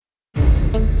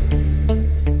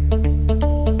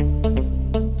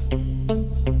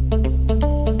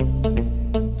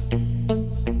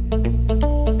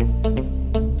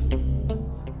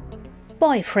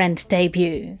Boyfriend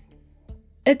debut.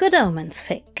 A Good Omens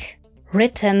fic.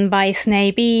 Written by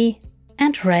Snaby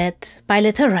and read by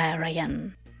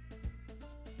Literarian.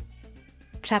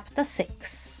 Chapter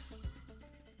 6.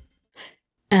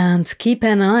 And keep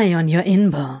an eye on your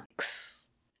inbox.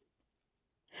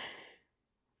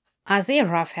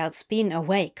 Aziraphale's been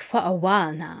awake for a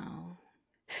while now.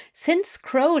 Since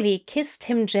Crowley kissed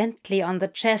him gently on the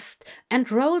chest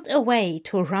and rolled away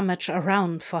to rummage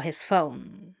around for his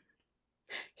phone.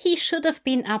 He should have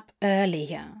been up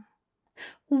earlier.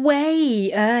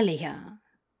 Way earlier.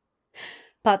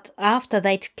 But after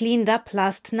they'd cleaned up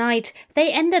last night, they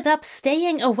ended up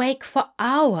staying awake for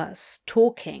hours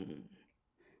talking.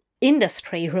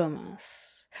 Industry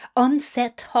rumors,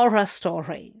 on-set horror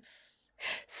stories,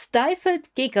 stifled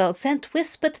giggles and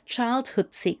whispered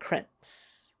childhood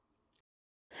secrets.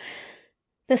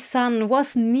 The sun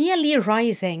was nearly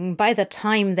rising by the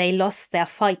time they lost their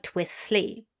fight with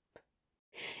sleep.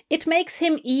 It makes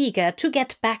him eager to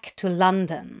get back to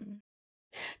London,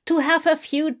 to have a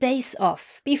few days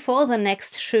off before the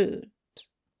next shoot.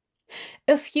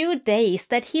 A few days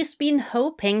that he's been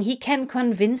hoping he can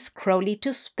convince Crowley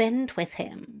to spend with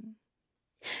him,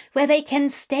 where they can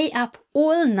stay up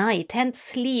all night and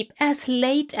sleep as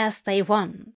late as they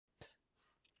want.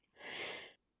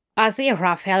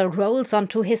 Aziraphale rolls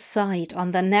onto his side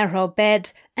on the narrow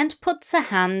bed and puts a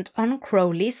hand on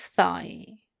Crowley's thigh.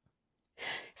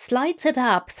 Slides it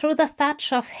up through the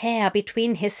thatch of hair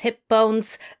between his hip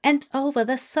bones and over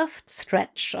the soft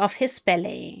stretch of his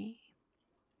belly.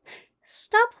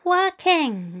 "Stop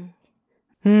working."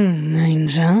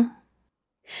 Angel.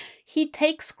 He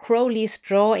takes Crowley's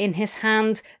jaw in his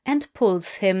hand and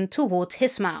pulls him toward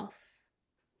his mouth.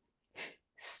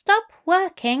 "Stop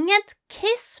working and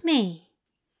kiss me."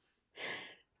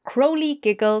 Crowley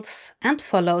giggles and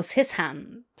follows his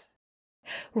hand.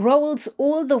 Rolls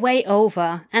all the way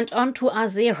over and onto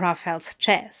Aziraphale's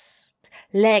chest,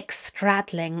 legs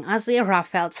straddling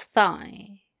Aziraphale's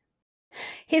thigh.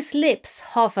 His lips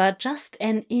hover just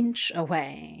an inch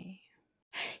away.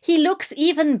 He looks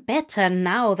even better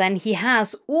now than he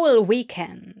has all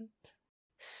weekend.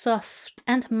 Soft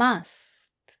and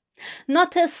mussed.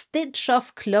 Not a stitch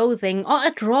of clothing or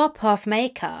a drop of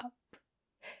makeup.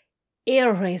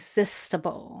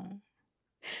 Irresistible.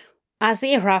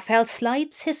 Aziraphale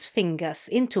slides his fingers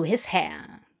into his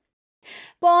hair.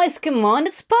 "Boys, come on,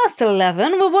 it's past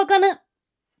 11, we're gonna..."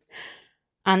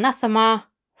 Anathema,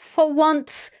 for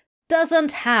once,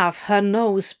 doesn't have her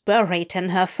nose buried in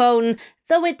her phone,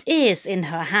 though it is in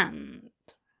her hand.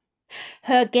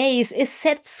 Her gaze is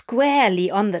set squarely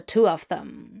on the two of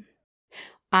them.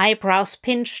 Eyebrows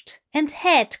pinched and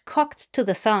head cocked to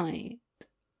the side.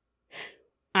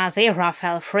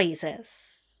 Aziraphale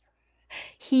freezes.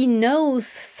 He knows,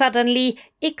 suddenly,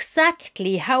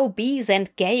 exactly how Bees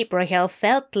and Gabriel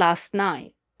felt last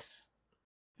night.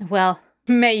 Well,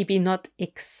 maybe not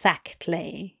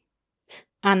exactly.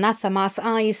 Anathema's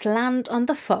eyes land on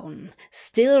the phone,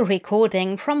 still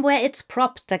recording from where it's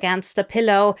propped against the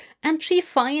pillow, and she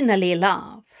finally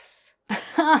laughs.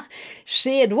 "Ha!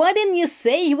 Shit, why didn't you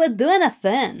say you were doing a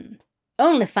thing?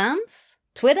 OnlyFans?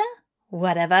 Twitter?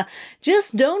 Whatever,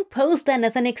 just don't post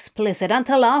anything explicit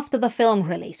until after the film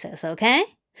releases, okay?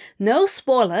 No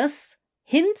spoilers,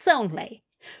 hints only.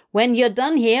 When you're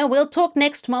done here, we'll talk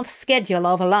next month's schedule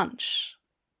over lunch."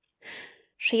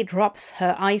 She drops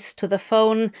her eyes to the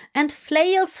phone and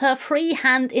flails her free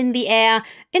hand in the air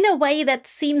in a way that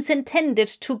seems intended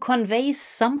to convey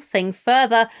something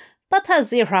further, but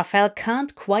Aziraphale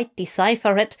can't quite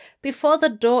decipher it before the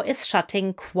door is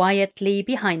shutting quietly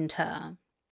behind her.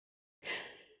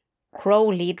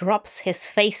 Crowley drops his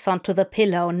face onto the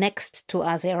pillow next to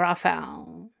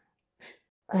Aziraphale.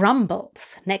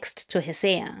 Grumbles next to his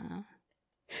ear.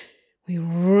 "We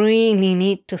really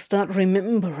need to start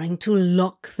remembering to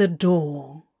lock the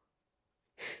door."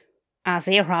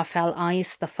 Aziraphale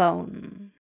eyes the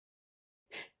phone.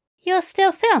 "You're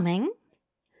still filming?"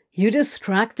 "You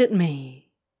distracted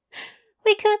me."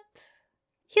 "We could,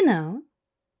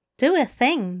 do a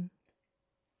thing."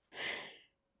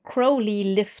 Crowley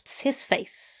lifts his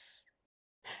face,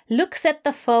 looks at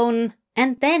the phone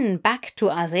and then back to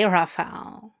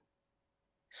Aziraphale.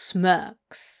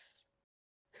 Smirks.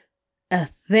 "A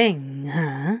thing,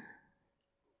 huh?"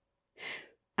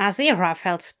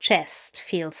 Aziraphale's chest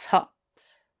feels hot.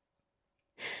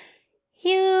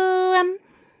 "You,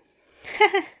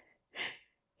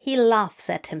 He laughs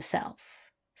at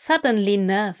himself, suddenly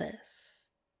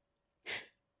nervous.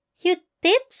 "You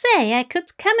did say I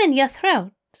could come in your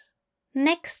throat.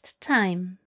 Next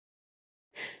time."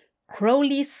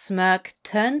 Crowley's smirk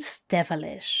turns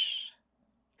devilish.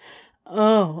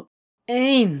 "Oh,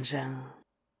 angel.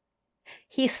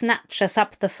 He snatches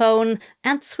up the phone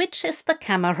and switches the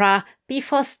camera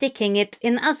before sticking it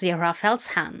in Aziraphale's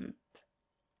hand.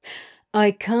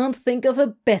 I can't think of a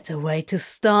better way to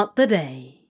start the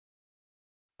day.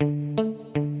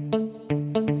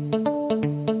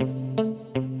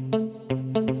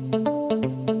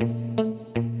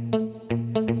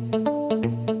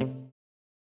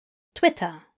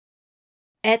 Twitter.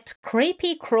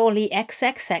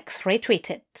 @CreepyCrawlyXXX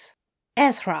retweeted.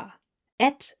 Ezra.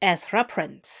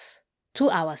 @EzraPrince. 2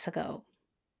 hours ago.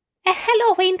 A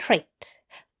Halloween treat.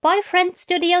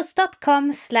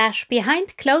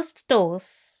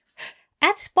 boyfriendstudios.com/behindcloseddoors.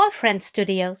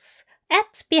 @boyfriendstudios.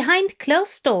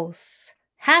 @behindcloseddoors.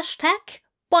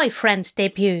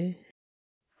 #boyfrienddebut.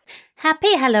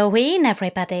 Happy Halloween,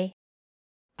 everybody.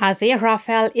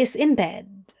 Aziraphale is in bed.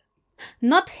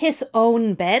 Not his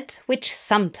own bed, which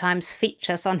sometimes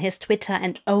features on his Twitter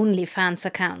and OnlyFans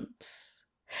accounts.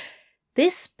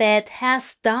 This bed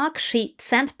has dark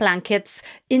sheets and blankets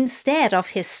instead of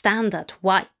his standard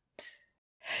white.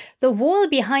 The wall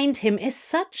behind him is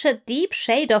such a deep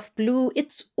shade of blue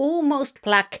it's almost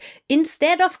black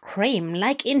instead of cream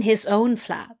like in his own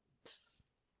flat.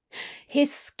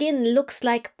 His skin looks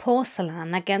like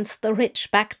porcelain against the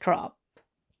rich backdrop.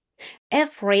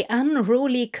 Every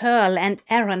unruly curl and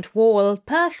errant wall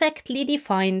perfectly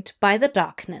defined by the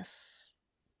darkness.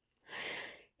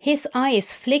 His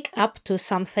eyes flick up to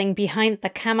something behind the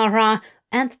camera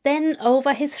and then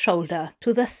over his shoulder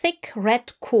to the thick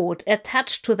red cord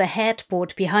attached to the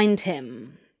headboard behind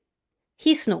him.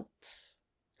 He snorts.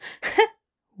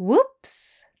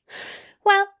 Whoops!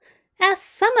 Well, as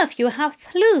some of you have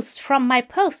thlused from my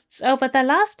posts over the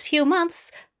last few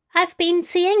months, I've been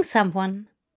seeing someone.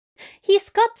 He's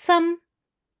got some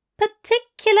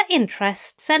particular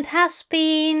interests and has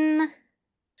been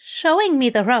showing me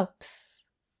the ropes.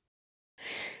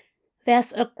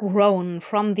 There's a groan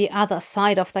from the other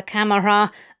side of the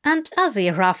camera and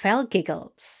Aziraphale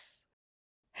giggles.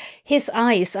 His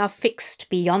eyes are fixed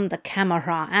beyond the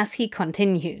camera as he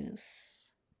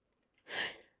continues.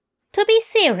 To be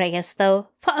serious, though,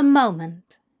 for a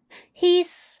moment,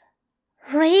 he's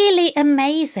really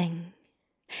amazing.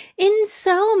 In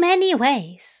so many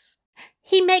ways.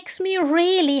 He makes me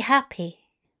really happy.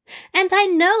 And I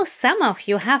know some of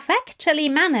you have actually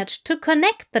managed to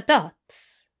connect the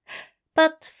dots.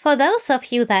 But for those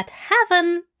of you that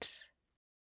haven't...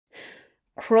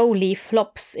 Crowley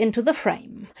flops into the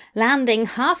frame, landing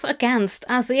half against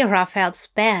Aziraphale's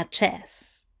bare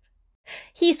chest.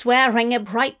 He's wearing a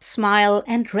bright smile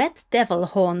and red devil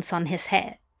horns on his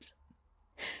head.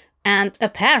 And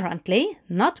apparently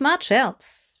not much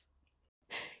else.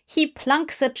 He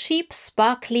plunks a cheap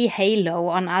sparkly halo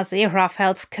on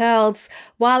Aziraphale's curls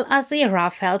while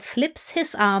Aziraphale slips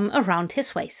his arm around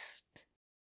his waist.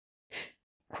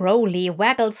 Crowley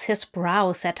waggles his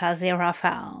brows at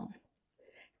Aziraphale.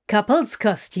 Couple's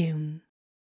costume.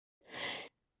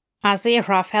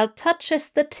 Aziraphale touches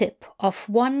the tip of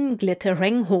one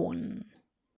glittering horn.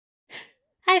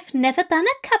 I've never done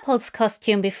a couple's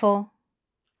costume before.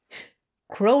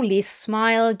 Crowley's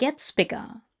smile gets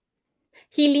bigger.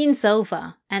 He leans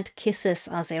over and kisses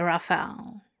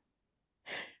Aziraphale.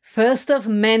 First of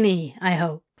many, I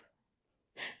hope.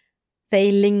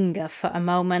 They linger for a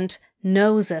moment,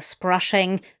 noses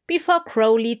brushing, before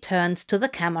Crowley turns to the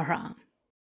camera.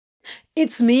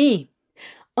 It's me.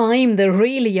 I'm the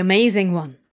really amazing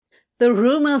one. The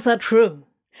rumors are true.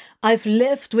 I've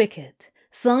left Wicked,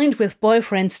 signed with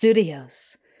Boyfriend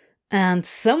Studios. And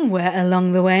somewhere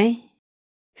along the way...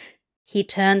 He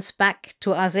turns back to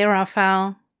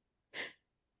Aziraphale.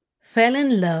 Fell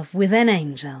in love with an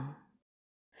angel.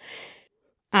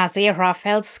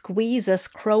 Aziraphale squeezes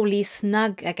Crowley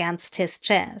snug against his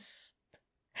chest.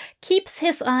 Keeps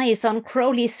his eyes on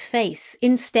Crowley's face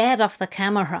instead of the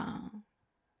camera.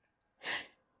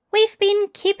 We've been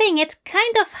keeping it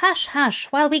kind of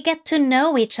hush-hush while we get to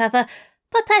know each other,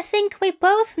 but I think we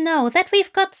both know that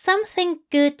we've got something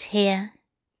good here.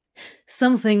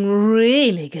 Something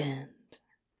really good.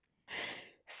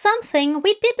 Something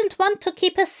we didn't want to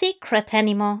keep a secret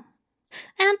anymore.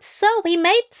 And so we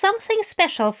made something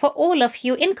special for all of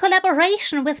you in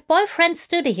collaboration with Boyfriend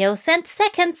Studios and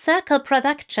Second Circle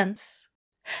Productions.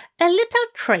 A little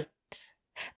treat.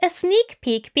 A sneak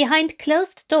peek behind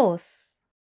closed doors.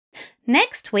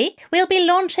 Next week we'll be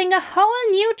launching a whole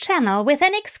new channel with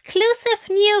an exclusive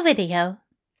new video.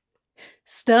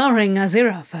 Starring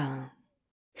Aziraphale.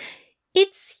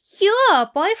 It's your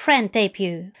boyfriend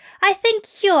debut. I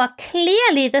think you're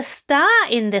clearly the star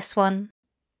in this one.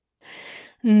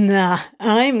 Nah,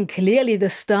 I'm clearly the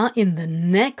star in the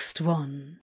next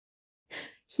one.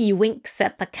 He winks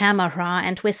at the camera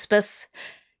and whispers,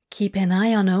 "Keep an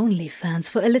eye on OnlyFans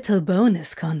for a little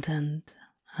bonus content.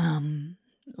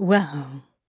 Well."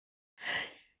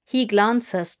 He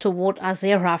glances toward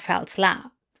Aziraphale's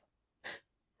lap.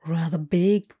 "Rather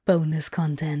big bonus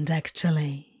content,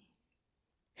 actually."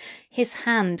 His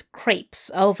hand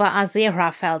creeps over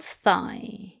Aziraphale's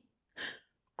thigh.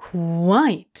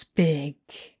 "Quite big."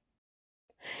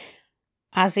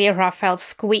 Aziraphale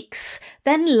squeaks,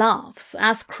 then laughs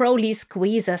as Crowley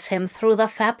squeezes him through the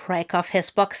fabric of his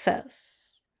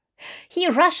boxers. He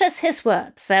rushes his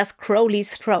words as Crowley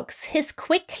strokes his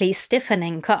quickly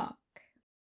stiffening cock.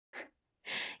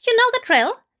 "You know the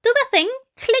drill. Do the thing,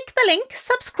 click the link,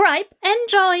 subscribe,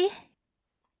 enjoy."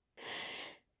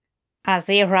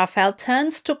 Aziraphale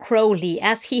turns to Crowley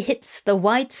as he hits the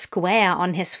white square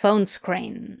on his phone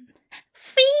screen.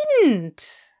 "Fiend!"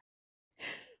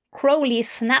 Crowley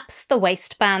snaps the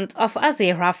waistband of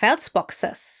Aziraphale's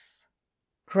boxers.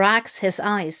 Drags his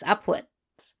eyes upward.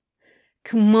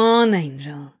 "Come on,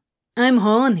 Angel. I'm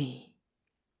horny."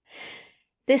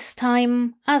 This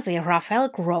time,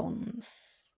 Aziraphale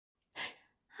groans.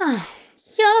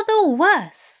 "You're the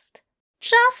worst.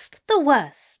 Just the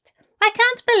worst. I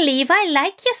can't believe I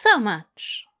like you so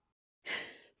much."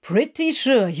 "Pretty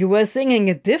sure you were singing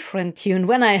a different tune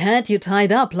when I had you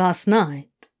tied up last night."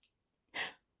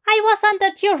 "I was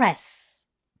under duress."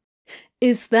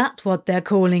 "Is that what they're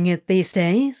calling it these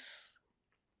days?"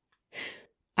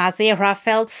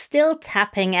 Aziraphale still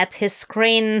tapping at his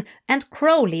screen, and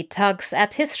Crowley tugs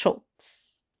at his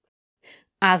shorts.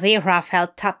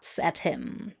 Aziraphale tuts at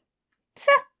him.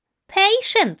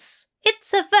 "Patience.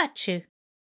 It's a virtue."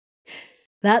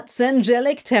 "That's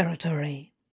angelic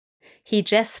territory." He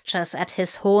gestures at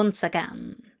his horns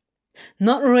again.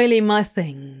 "Not really my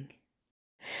thing."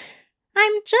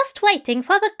 "I'm just waiting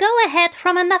for the go-ahead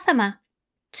from Anathema.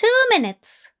 2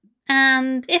 minutes.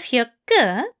 And if you're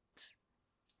good..."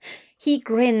 He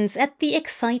grins at the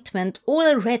excitement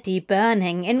already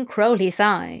burning in Crowley's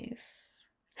eyes.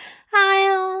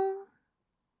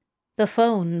 The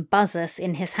phone buzzes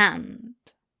in his hand.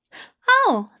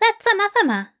 "Oh, that's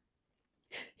Anathema."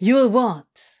 "You'll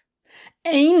what?"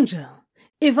 "Angel,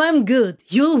 if I'm good,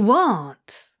 you'll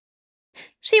what?"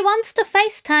 "She wants to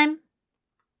FaceTime."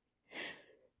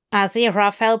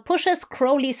 Aziraphale pushes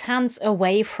Crowley's hands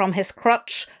away from his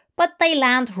crotch, but they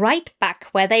land right back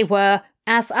where they were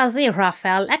as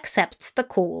Aziraphale accepts the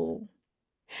call.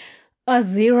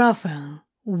 "Aziraphale,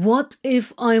 what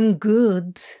if I'm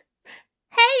good?"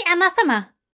 "Hey,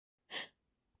 Anathema."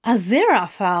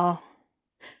 "Aziraphale."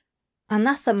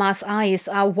 Anathema's eyes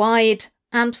are wide,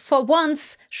 and for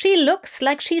once she looks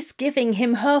like she's giving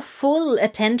him her full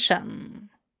attention.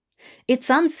 It's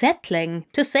unsettling,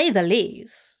 to say the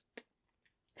least.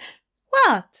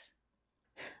 "What?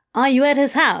 Are you at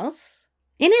his house?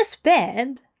 In his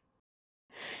bed?"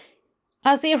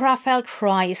 Aziraphale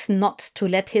tries not to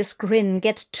let his grin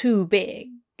get too big.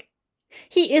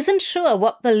 He isn't sure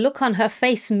what the look on her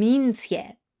face means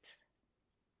yet.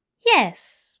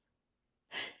 "Yes."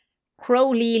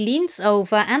 Crowley leans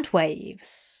over and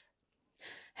waves.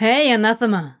 "Hey,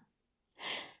 Anathema."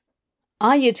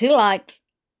 "Are you two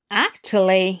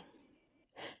actually?"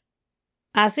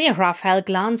 Aziraphale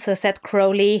glances at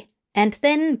Crowley and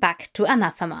then back to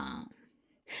Anathema.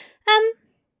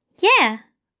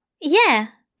 Yeah,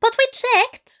 but we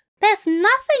checked. There's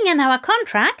nothing in our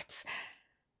contracts."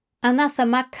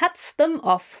 Anathema cuts them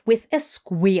off with a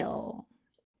squeal.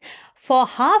 For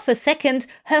half a second,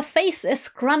 her face is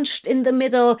scrunched in the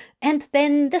middle, and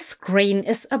then the screen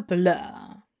is a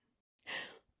blur.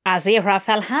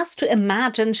 Aziraphale has to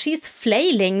imagine she's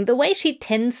flailing the way she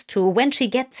tends to when she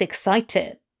gets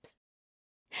excited.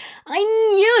 "I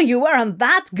knew you weren't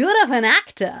that good of an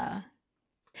actor."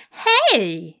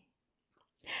 "Hey!"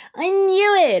 "I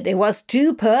knew it. It was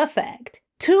too perfect.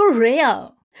 Too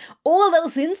real. All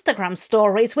those Instagram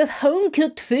stories with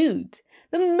home-cooked food.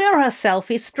 The mirror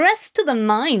selfies dressed to the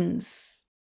nines."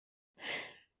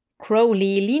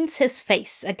 Crowley leans his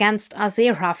face against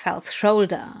Aziraphale's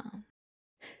shoulder.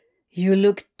 "You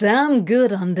look damn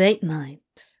good on date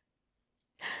night."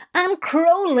 "And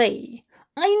Crowley,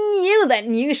 I knew that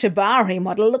new Shibari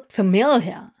model looked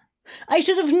familiar. I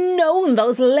should have known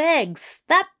those legs,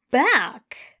 that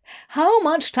back. How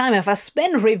much time have I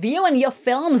spent reviewing your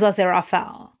films,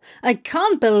 Aziraphale? I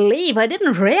can't believe I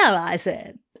didn't realize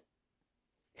it."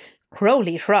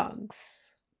 Crowley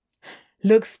shrugs.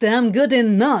 "Looks damn good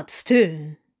in knots,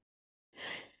 too."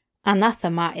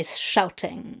 Anathema is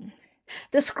shouting.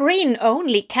 The screen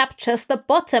only captures the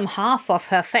bottom half of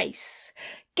her face.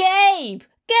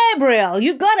 Gabriel,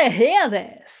 you gotta hear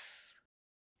this."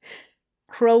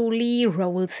 Crowley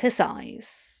rolls his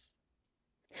eyes.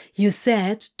 You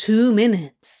said 2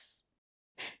 minutes.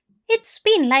 It's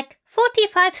been like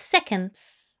 45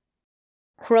 seconds.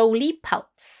 Crowley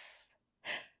pouts.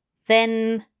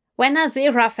 Then, when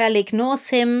Aziraphale ignores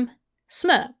him,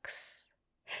 smirks,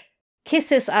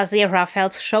 kisses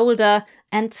Aziraphale's shoulder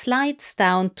and slides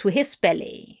down to his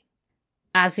belly.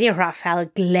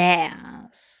 Aziraphale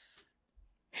glares.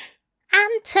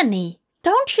 Anthony,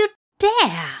 don't you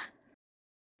dare!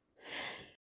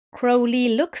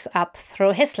 Crowley looks up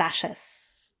through his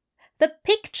lashes. The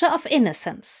picture of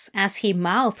innocence as he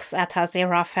mouths at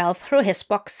Aziraphale through his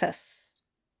boxes.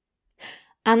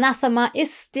 Anathema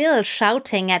is still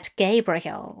shouting at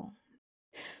Gabriel.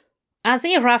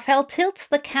 Aziraphale tilts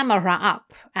the camera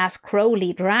up as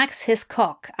Crowley drags his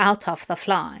cock out of the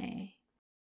fly.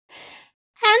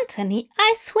 Anthony,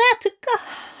 I swear to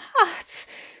God!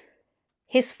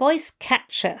 His voice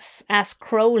catches as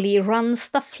Crowley runs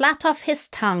the flat of his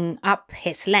tongue up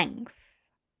his length.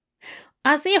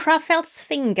 Aziraphale's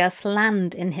fingers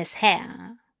land in his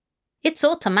hair. It's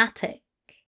automatic.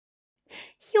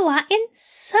 You are in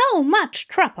so much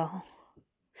trouble.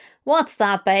 What's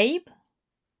that, babe?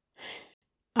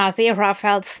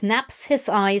 Aziraphale snaps his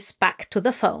eyes back to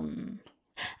the phone.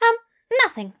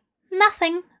 Nothing.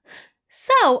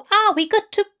 So, are we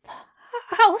good to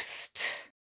post?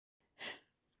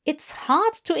 It's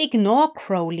hard to ignore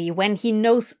Crowley when he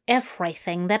knows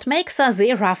everything that makes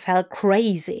Aziraphale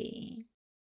crazy.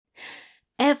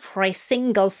 Every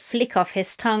single flick of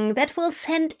his tongue that will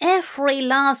send every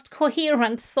last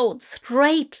coherent thought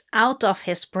straight out of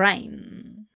his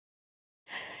brain.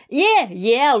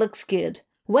 Yeah, looks good.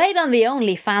 Wait on the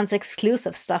OnlyFans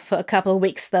exclusive stuff for a couple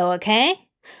weeks though, okay?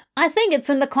 I think it's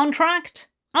in the contract.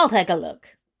 I'll take a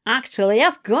look. Actually,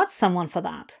 I've got someone for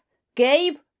that.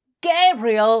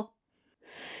 Gabriel!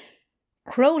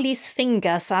 Crowley's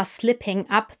fingers are slipping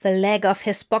up the leg of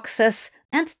his boxers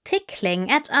and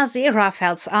tickling at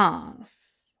Aziraphale's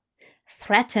arse,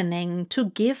 threatening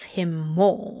to give him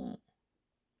more.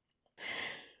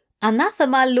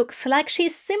 Anathema looks like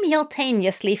she's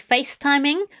simultaneously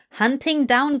FaceTiming, hunting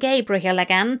down Gabriel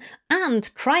again,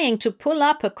 and trying to pull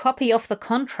up a copy of the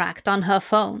contract on her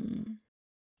phone.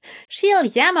 She'll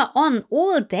yammer on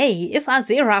all day if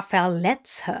Aziraphale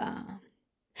lets her.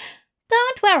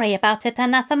 Don't worry about it,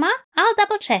 Anathema. I'll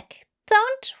double-check.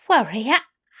 Don't worry,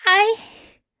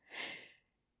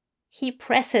 He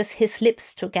presses his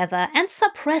lips together and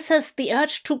suppresses the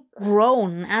urge to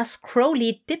groan as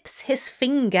Crowley dips his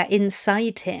finger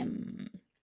inside him.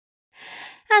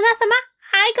 Anathema,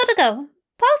 I gotta go.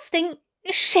 Posting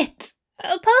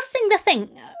the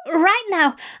thing. Right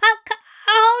now. I'll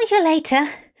call you later.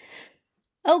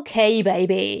 Okay,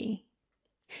 baby.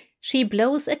 She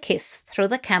blows a kiss through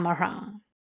the camera.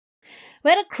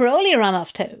 Where did Crowley run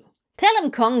off to? Tell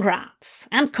him congrats.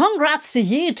 And congrats to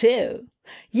you too.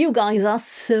 You guys are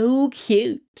so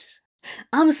cute.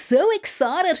 I'm so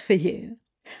excited for you.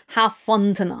 Have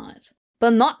fun tonight.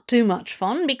 But not too much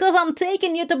fun because I'm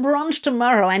taking you to brunch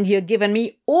tomorrow and you're giving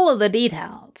me all the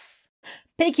details.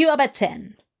 Pick you up at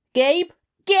 10. Gabe,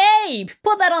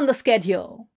 put that on the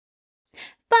schedule.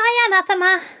 Bye,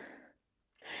 Anathema.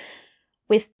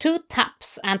 With 2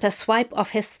 taps and a swipe of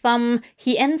his thumb,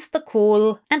 he ends the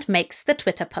call and makes the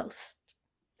Twitter post.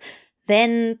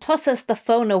 Then tosses the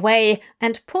phone away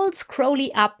and pulls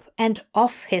Crowley up and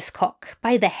off his cock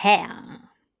by the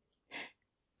hair.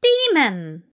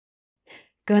 Demon!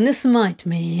 Gonna smite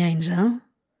me, Angel?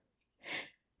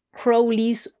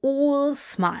 Crowley's all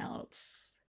smiles.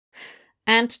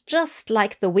 And just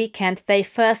like the weekend they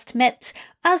first met,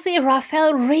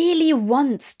 Aziraphale really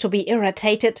wants to be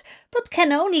irritated, but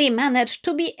can only manage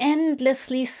to be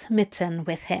endlessly smitten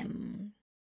with him.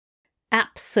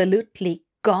 Absolutely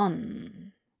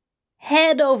gone.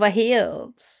 Head over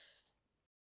heels.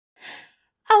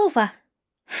 Over.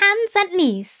 Hands and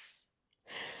knees.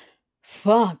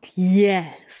 Fuck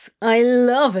yes. I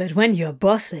love it when you're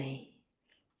bossy.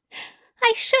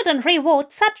 I shouldn't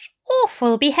reward such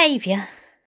awful behavior.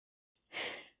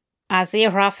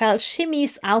 Aziraphale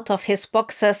shimmies out of his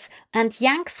boxers and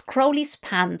yanks Crowley's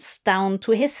pants down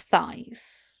to his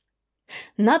thighs,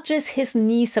 nudges his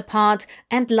knees apart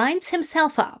and lines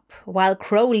himself up while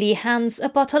Crowley hands a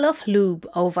bottle of lube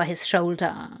over his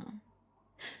shoulder.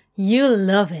 You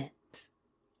love it.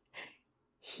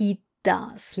 He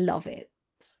does love it.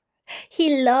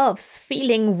 He loves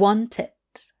feeling wanted,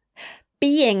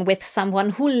 being with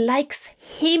someone who likes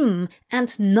him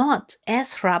and not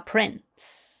Ezra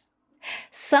Prince.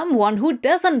 Someone who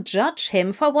doesn't judge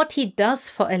him for what he does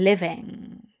for a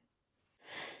living.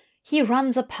 He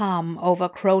runs a palm over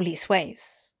Crowley's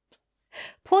waist,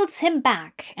 pulls him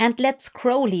back and lets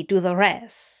Crowley do the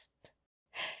rest.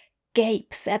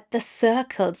 Gapes at the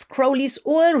circles Crowley's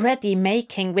already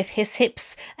making with his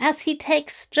hips as he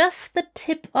takes just the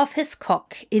tip of his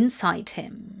cock inside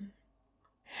him.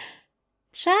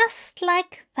 Just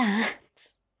like that.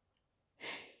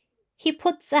 He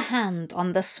puts a hand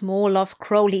on the small of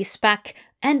Crowley's back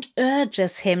and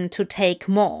urges him to take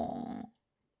more.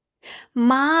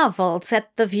 Marvels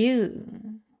at the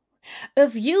view. A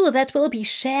view that will be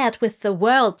shared with the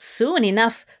world soon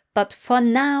enough, but for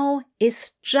now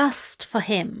is just for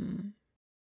him.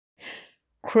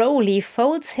 Crowley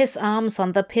folds his arms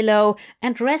on the pillow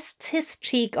and rests his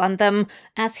cheek on them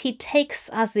as he takes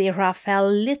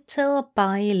Aziraphale little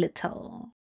by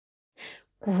little.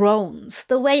 Groans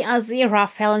the way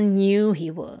Aziraphale knew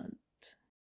he would.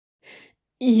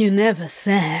 You never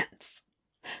said.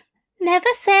 Never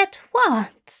said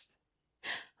what?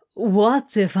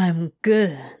 What if I'm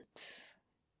good?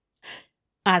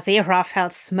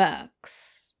 Aziraphale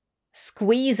smirks,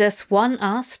 squeezes one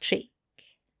ass cheek.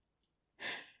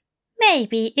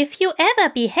 Maybe if you ever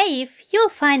behave, you'll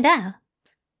find out.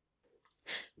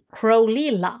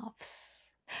 Crowley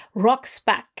laughs, rocks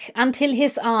back until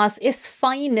his ass is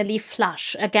finally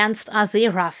flush against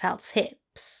Aziraphale's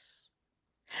hips.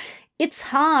 It's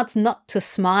hard not to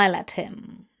smile at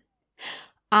him.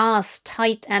 Ass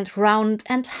tight and round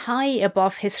and high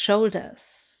above his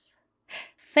shoulders.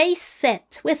 Face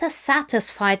set with a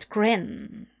satisfied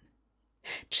grin.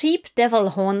 Cheap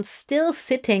devil horns still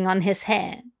sitting on his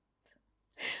head.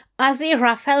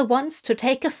 Aziraphale wants to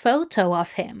take a photo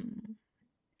of him.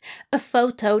 A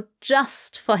photo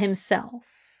just for himself.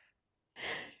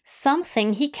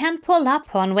 Something he can pull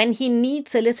up on when he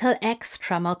needs a little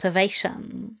extra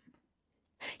motivation.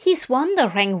 He's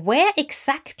wondering where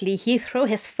exactly he threw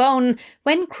his phone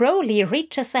when Crowley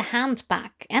reaches a hand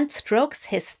back and strokes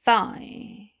his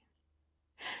thigh.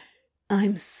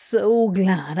 I'm so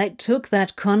glad I took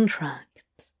that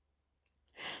contract.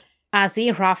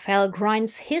 Aziraphale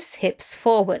grinds his hips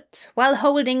forward while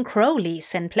holding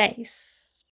Crowley's in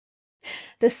place.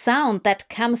 The sound that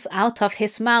comes out of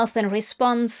his mouth in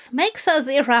response makes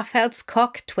Aziraphale's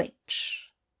cock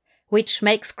twitch, which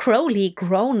makes Crowley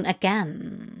groan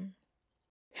again.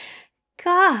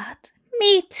 God,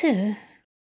 me too.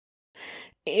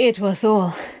 It was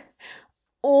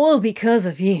all because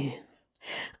of you.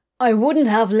 I wouldn't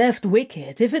have left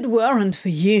Wicked if it weren't for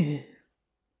you.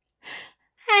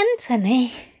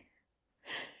 Anthony.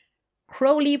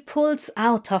 Crowley pulls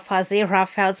out of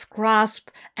Aziraphale's grasp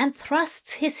and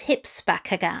thrusts his hips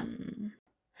back again.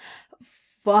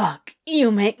 Fuck,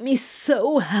 you make me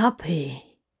so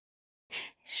happy.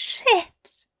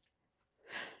 Shit.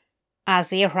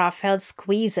 Aziraphale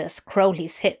squeezes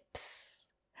Crowley's hips,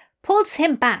 pulls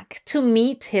him back to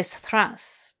meet his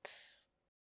thrusts.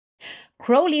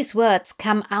 Crowley's words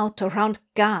come out around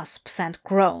gasps and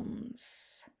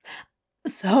groans.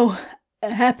 So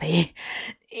happy.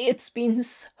 It's been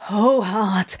so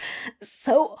hard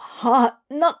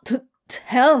not to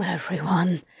tell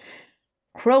everyone.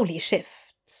 Crowley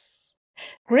shifts,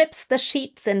 grips the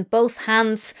sheets in both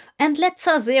hands and lets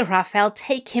Aziraphale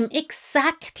take him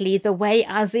exactly the way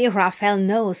Aziraphale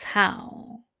knows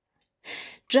how.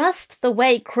 Just the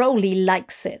way Crowley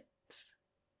likes it.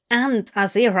 And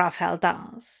Aziraphale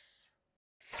does.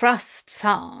 Thrusts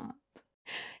hard.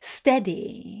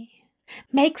 Steady.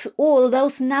 Makes all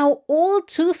those now all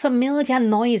too familiar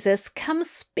noises come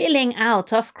spilling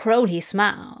out of Crowley's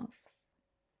mouth.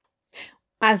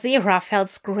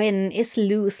 Aziraphale's grin is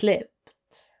loose-lipped.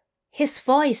 His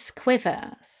voice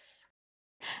quivers.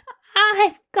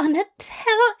 I'm gonna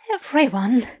tell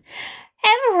everyone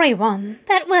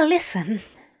that will listen.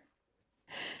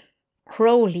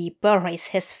 Crowley buries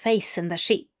his face in the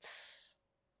sheets.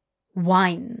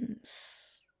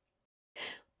 Whines.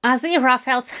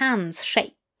 Aziraphale's hands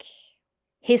shake.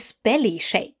 His belly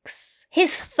shakes.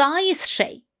 His thighs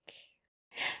shake.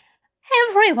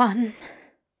 Everyone!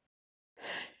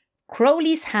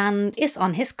 Crowley's hand is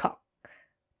on his cock,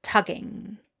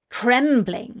 tugging,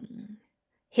 trembling.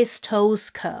 His toes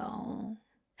curl.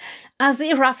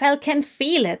 Aziraphale can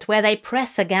feel it where they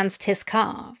press against his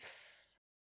calves.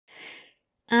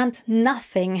 And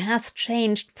nothing has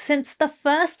changed since the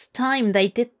first time they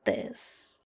did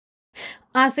this.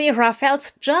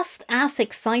 Aziraphale's just as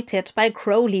excited by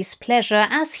Crowley's pleasure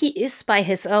as he is by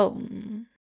his own.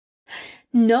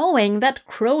 Knowing that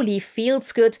Crowley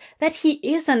feels good, that he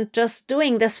isn't just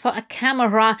doing this for a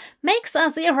camera, makes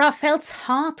Aziraphale's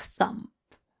heart thump.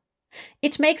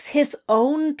 It makes his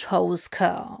own toes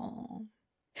curl.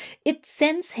 It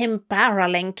sends him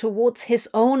barreling towards his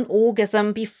own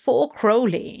orgasm before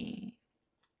Crowley.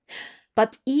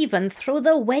 But even through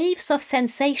the waves of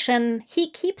sensation, he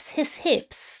keeps his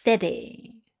hips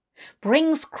steady,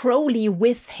 brings Crowley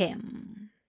with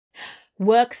him,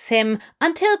 works him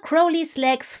until Crowley's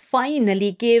legs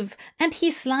finally give and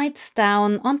he slides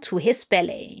down onto his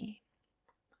belly.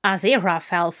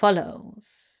 Aziraphale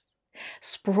follows,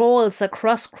 sprawls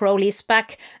across Crowley's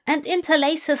back and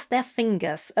interlaces their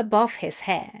fingers above his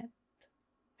head.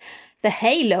 The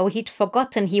halo he'd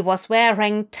forgotten he was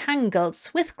wearing tangles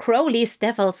with Crowley's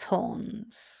devil's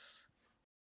horns.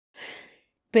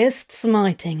 Best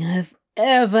smiting I've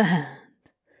ever had.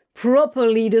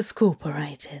 Properly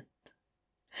discooperated.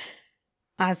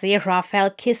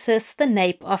 Aziraphale kisses the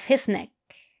nape of his neck,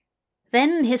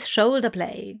 then his shoulder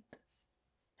blade.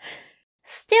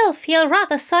 Still feel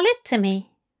rather solid to me.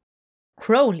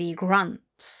 Crowley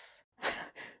grunts.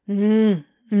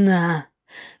 Nah.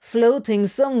 Floating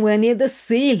somewhere near the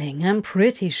ceiling, I'm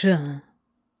pretty sure.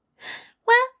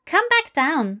 Well, come back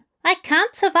down. I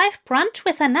can't survive brunch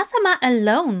with anathema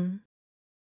alone.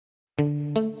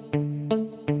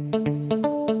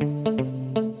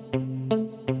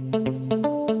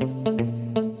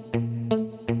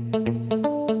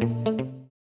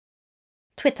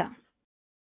 Twitter.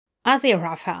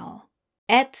 Aziraphale,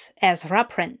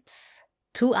 @EzraPrince,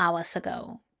 2 hours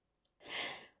ago.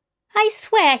 I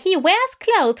swear he wears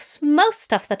clothes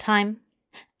most of the time.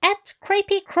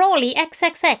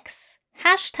 @CreepyCrawleyXXX.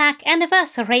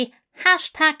 #anniversary.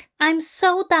 #I'm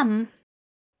so dumb.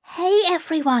 Hey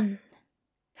everyone.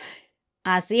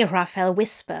 Aziraphale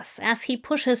whispers as he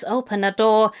pushes open a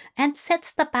door and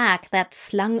sets the bag that's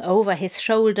slung over his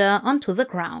shoulder onto the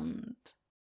ground.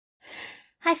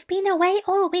 I've been away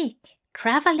all week,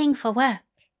 traveling for work.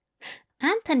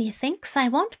 Anthony thinks I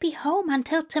won't be home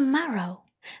until tomorrow.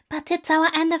 But it's our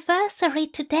anniversary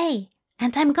today,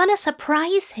 and I'm gonna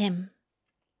surprise him.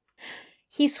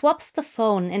 He swaps the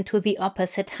phone into the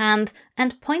opposite hand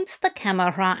and points the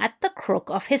camera at the crook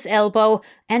of his elbow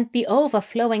and the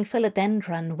overflowing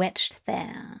philodendron wedged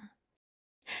there.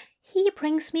 He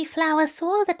brings me flowers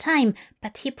all the time,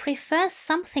 but he prefers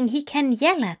something he can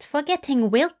yell at for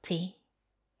getting wilty.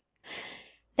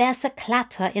 There's a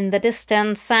clatter in the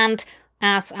distance and,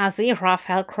 as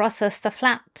Aziraphale crosses the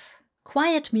flat,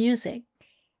 quiet music.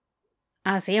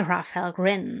 Aziraphale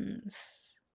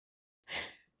grins.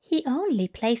 He only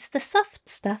plays the soft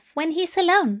stuff when he's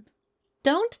alone.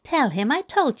 Don't tell him I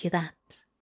told you that.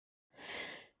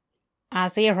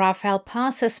 Aziraphale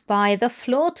passes by the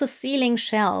floor-to-ceiling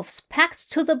shelves packed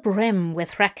to the brim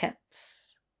with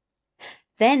rackets.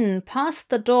 Then past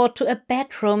the door to a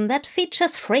bedroom that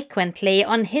features frequently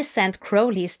on his and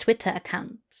Crowley's Twitter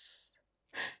accounts.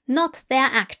 Not their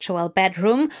actual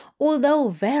bedroom, although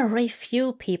very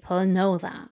few people know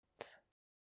that.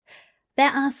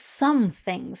 There are some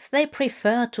things they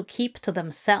prefer to keep to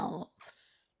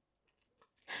themselves.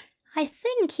 I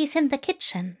think he's in the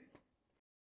kitchen.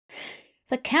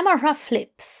 The camera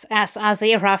flips as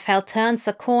Aziraphale turns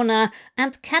a corner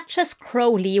and catches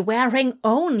Crowley wearing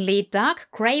only dark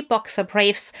grey boxer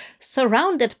briefs,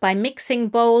 surrounded by mixing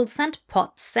bowls and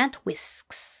pots and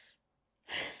whisks.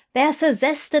 There's a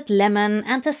zested lemon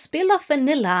and a spill of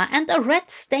vanilla and a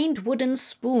red-stained wooden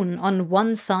spoon on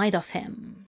one side of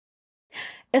him.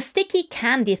 A sticky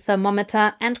candy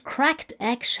thermometer and cracked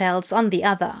eggshells on the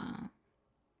other.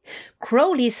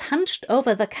 Crowley's hunched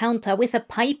over the counter with a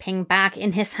piping bag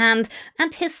in his hand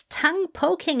and his tongue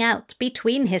poking out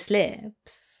between his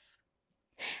lips.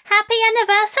 Happy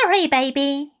anniversary,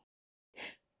 baby!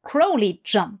 Crowley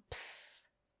jumps,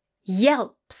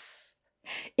 yelps.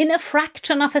 In a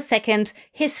fraction of a second,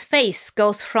 his face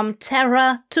goes from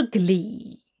terror to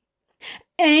glee.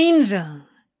 Angel!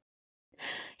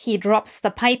 He drops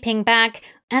the piping bag,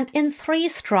 and in 3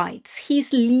 strides,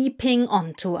 he's leaping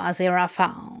onto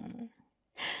Aziraphale.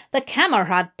 The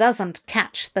camera doesn't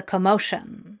catch the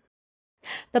commotion.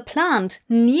 The plant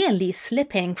nearly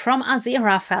slipping from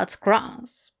Aziraphale's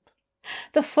grasp.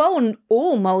 The phone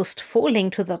almost falling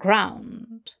to the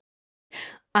ground.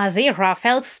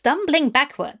 Aziraphale stumbling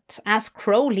backward as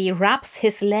Crowley wraps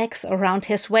his legs around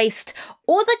his waist,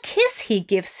 or the kiss he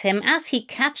gives him as he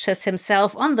catches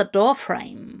himself on the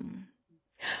doorframe.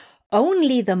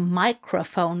 Only the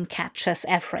microphone catches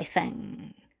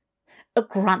everything. A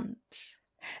grunt,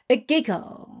 a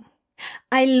giggle,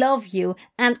 I love you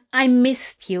and I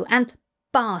missed you and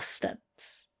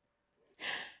bastards.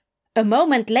 A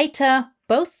moment later,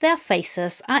 both their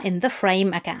faces are in the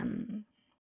frame again,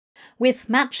 with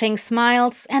matching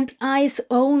smiles and eyes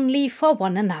only for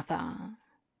one another.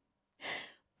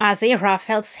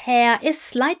 Aziraphale's hair is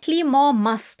slightly more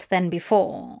mussed than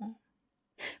before.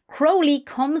 Crowley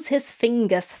combs his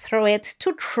fingers through it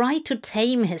to try to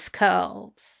tame his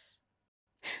curls.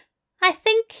 I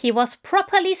think he was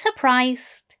properly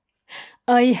surprised.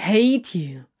 I hate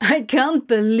you. I can't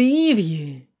believe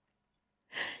you.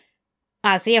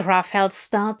 Aziraphale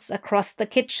starts across the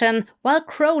kitchen while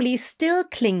Crowley still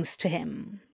clings to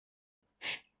him.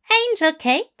 Angel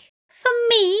Cake, for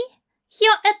me,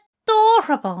 you're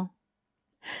adorable.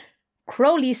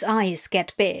 Crowley's eyes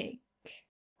get big,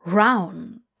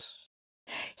 round.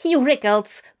 He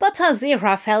wriggles, but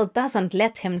Aziraphale doesn't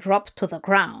let him drop to the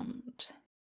ground.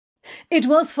 It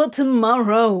was for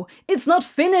tomorrow. It's not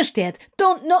finished yet.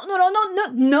 Don't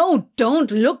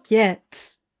look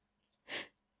yet.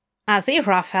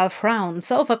 Aziraphale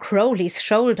frowns over Crowley's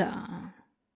shoulder.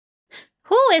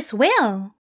 Who is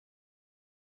Will?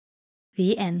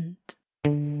 The end.